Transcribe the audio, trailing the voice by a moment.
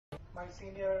my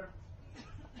senior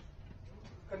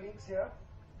colleagues here,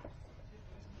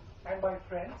 and my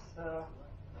friends.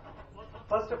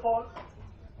 First of all,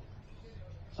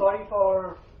 sorry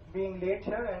for being late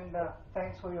here, and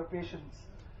thanks for your patience.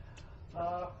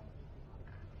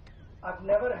 I've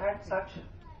never had such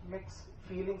mixed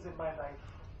feelings in my life.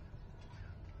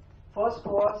 First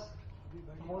was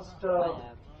most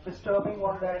disturbing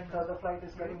one, that the flight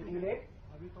is getting delayed.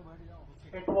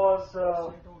 It was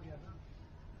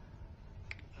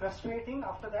frustrating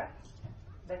after that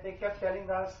they kept telling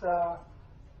us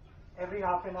every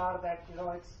half an hour that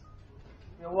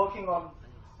we're working on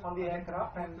the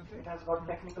aircraft and it has got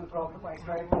technical problem. I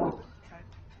tried to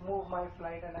move my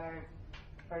flight and I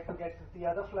tried to get the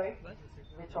other flight,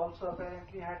 which also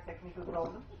apparently had technical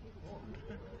problem.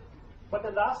 But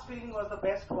the last feeling was the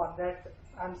best one, that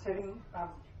I'm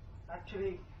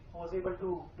actually was able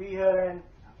to be here and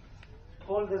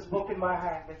hold this book in my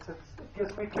hand. It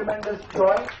gives me tremendous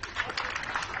joy,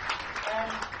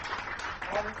 and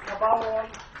above all,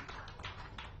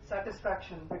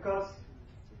 satisfaction, because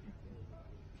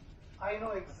I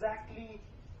know exactly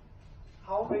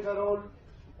how big a role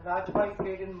Rajbhai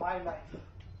played in my life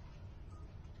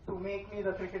to make me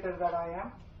the cricketer that I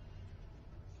am.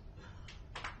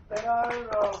 There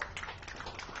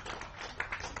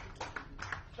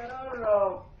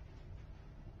are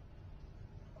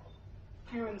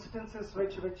few instances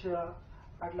which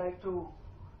I'd like to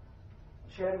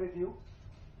share with you.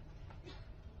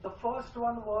 The first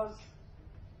one was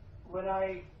when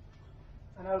I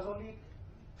was only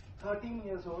 13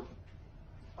 years old,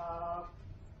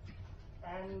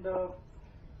 and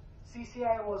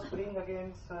CCI was playing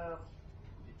against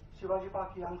Shivaji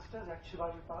Park youngsters at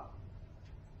Shivaji Park,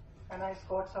 and I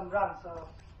scored some runs.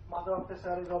 Madhav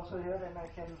Apte is also here, and I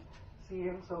can see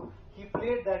him. So he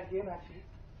played that game actually.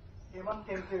 Hemant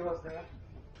Kemkre was there.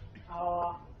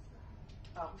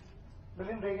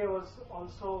 Milind Rege was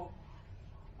also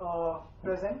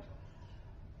present.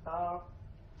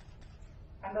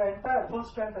 And the entire full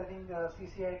strength, I think,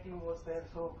 CCI team was there.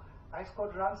 So I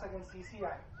scored runs against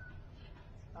CCI.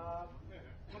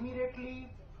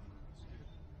 Immediately,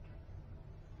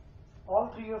 all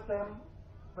three of them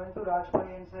went to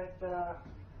Rajbhai and said,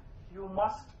 you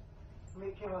must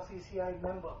make him a CCI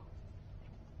member.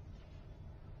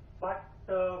 But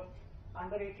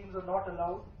under 18s were not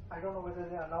allowed. I don't know whether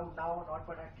they are allowed now or not,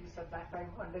 but at least at that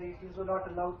time, under 18s were not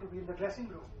allowed to be in the dressing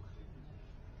room.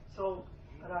 So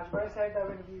Rajbhai said,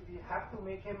 we have to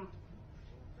make him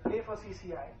play for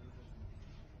CCI.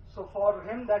 So for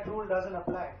him, that rule doesn't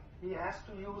apply. He has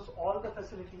to use all the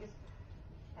facilities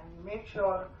and make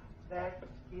sure that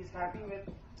he's happy with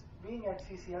being at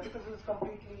CCI, because it's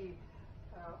completely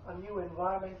a new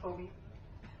environment for me.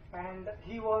 And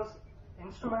he was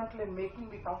instrumental in making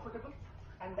me comfortable,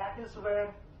 and that is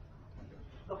where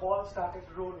the ball started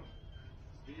rolling.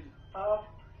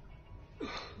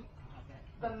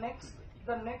 The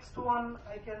next one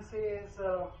I can say is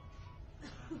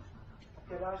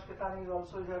Raj Katani is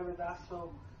also here with us.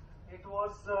 So it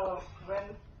was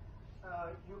when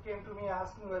you came to me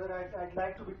asking whether I'd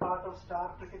like to be part of Star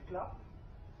Cricket Club,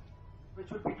 which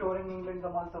would be touring England the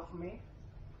month of May.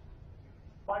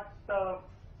 But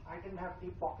I didn't have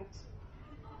deep pockets.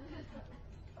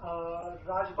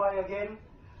 Rajbhai again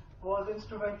was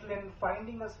instrumental in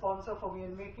finding a sponsor for me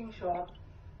and making sure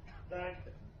that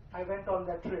I went on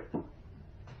that trip.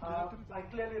 I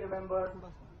clearly remember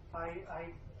I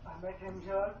met him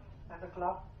here at the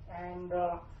club, and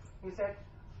he said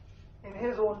in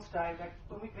his own style that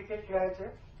तुम्ही cricket खेळायचे,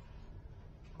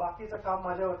 बाकीचं काम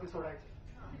माझ्यावरती सोडायचे.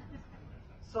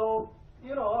 So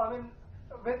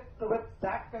with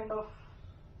that kind of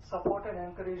support and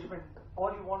encouragement,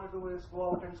 all you want to do is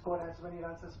go out and score as many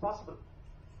runs as possible,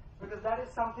 because that is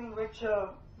something which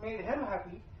made him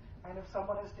happy. And if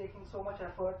someone is taking so much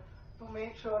effort to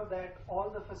make sure that all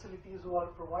the facilities were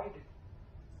provided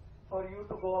for you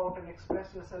to go out and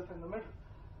express yourself in the middle,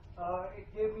 it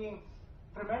gave me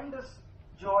tremendous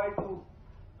joy to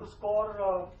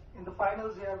score in the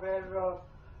finals here, where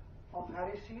of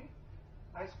Harry Shield,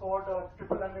 I scored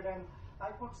triple hundred, and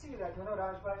I could see that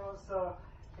Rajbhai was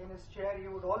in his chair. He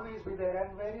would always be there,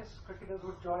 and various cricketers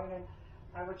would join and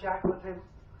have a chat with him.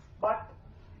 But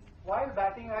while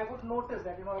batting, I would notice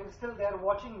that he's still there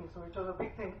watching me, so which was a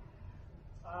big thing.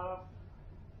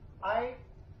 I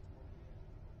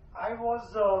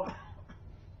was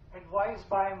advised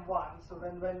by him once. So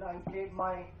when I played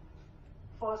my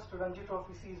first Ranji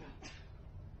Trophy season,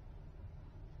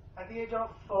 at the age of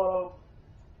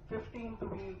 15, to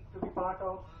be part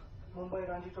of Mumbai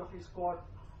Ranji Trophy squad,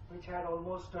 which had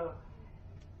almost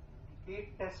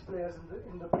 8 test players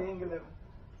in the playing 11,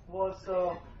 was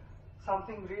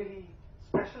something really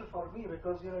special for me,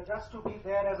 because just to be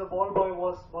there as a ball boy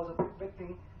was a big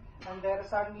thing, and there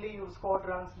suddenly you've scored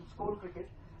runs in school cricket,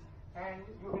 and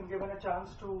you've been given a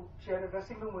chance to share a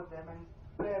dressing room with them and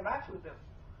play a match with them.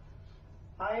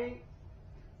 I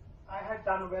had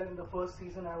done well in the first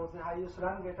season. I was the highest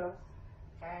run getter,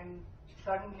 and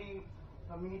suddenly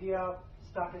the media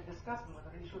started discussing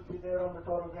whether he should be there on the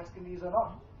tour of West Indies or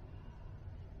not.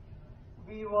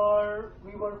 We were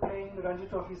playing the Ranji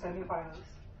Trophy semi-finals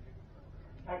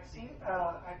at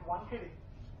Wankhede,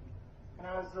 and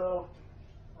I was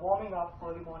warming up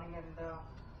early morning, and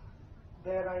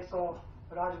there I saw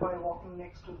Raj Bhai walking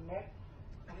next to the net,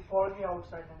 and he called me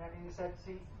outside the net and he said,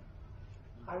 "See,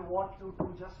 I want you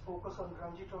to just focus on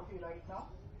Ranji Trophy right now.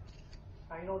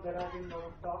 I know there have been a lot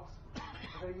of talks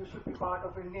whether you should be part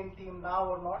of Indian team now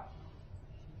or not.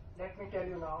 Let me tell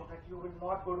you now that you will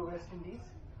not go to West Indies,"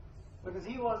 because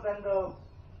he was then the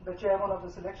chairman of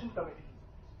the selection committee.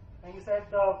 And he said,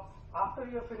 after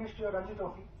you have finished your Ranji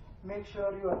Trophy, make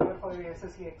sure you appear for your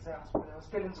SSC exams, because I was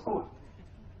still in school.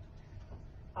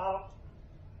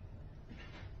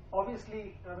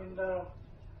 Obviously, I mean, that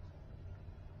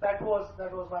was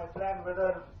my plan.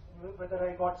 Whether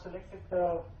I got selected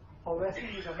for West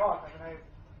Indies or not, I mean,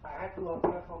 I had to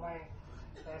appear for my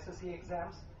SSC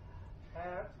exams.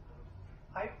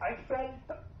 I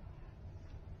felt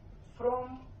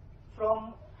from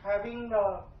having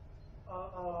a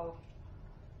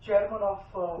chairman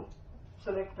of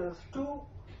selectors to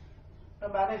a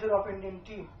manager of Indian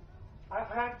team, I've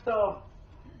had the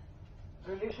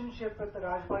relationship with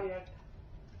Raj Bhai at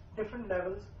different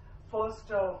levels.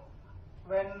 First,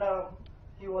 when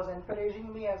he was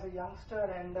encouraging me as a youngster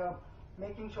and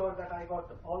making sure that I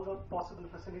got all the possible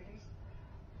facilities,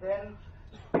 then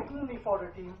picking me for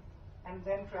a team, and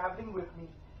then traveling with me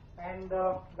and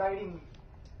guiding me.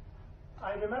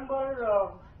 I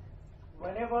remember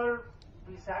whenever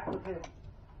we sat with him,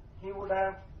 he would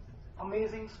have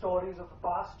amazing stories of the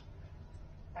past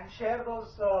and share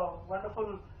those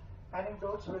wonderful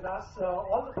anecdotes with us,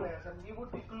 all the players, and we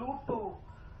would be glued to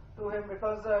him,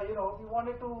 because we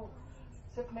wanted to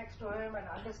sit next to him and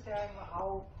understand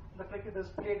how the cricket is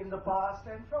played in the past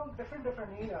and from different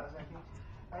eras.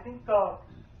 I think not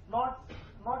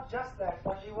just that,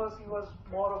 but he was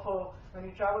more of a, when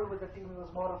he traveled with the team, he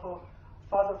was more of a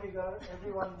father figure.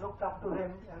 Everyone looked up to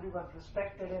him, everyone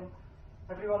respected him,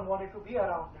 everyone wanted to be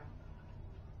around him.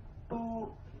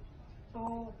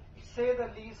 To say the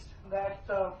least, that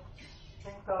I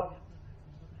think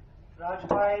Raj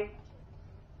Bhai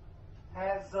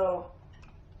has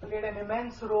played an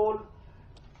immense role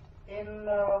in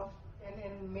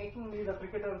making me the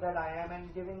cricketer that I am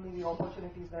and giving me the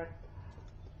opportunities that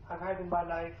I've had in my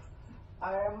life.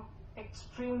 I am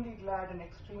extremely glad and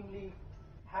extremely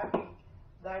happy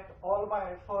that all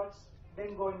my efforts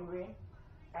didn't go in vain,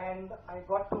 and I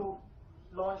got to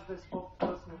launch this book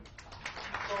personally.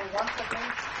 So once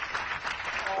again,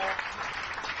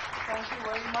 thank you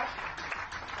very much.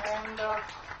 And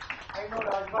I know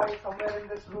Raj Bhai is somewhere in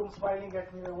this room smiling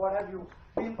at me. What have you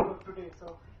been through today?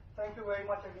 So thank you very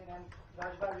much again, and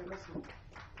Raj Bhai, we miss you.